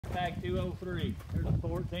tag 203. There's a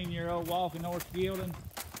 14-year-old walking horse gelding,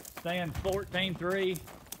 stands 14.3,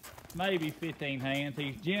 maybe 15 hands.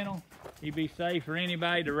 He's gentle. He'd be safe for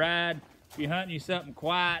anybody to ride. If you're hunting you something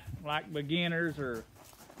quiet, like beginners, or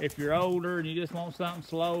if you're older and you just want something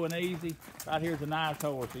slow and easy, right here's a nice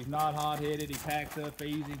horse. He's not hot-headed. He packs up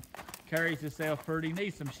easy, carries himself pretty. He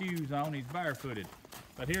needs some shoes on. He's barefooted.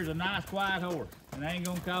 But here's a nice, quiet horse, and it ain't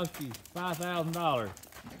gonna cost you $5,000.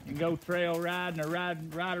 You can go trail riding or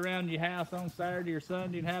ride around your house on Saturday or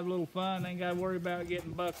Sunday and have a little fun. Ain't gotta worry about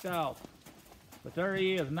getting bucked off. But there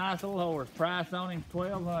he is, nice little horse. Price on him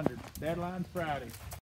 $1,200. Deadline's Friday.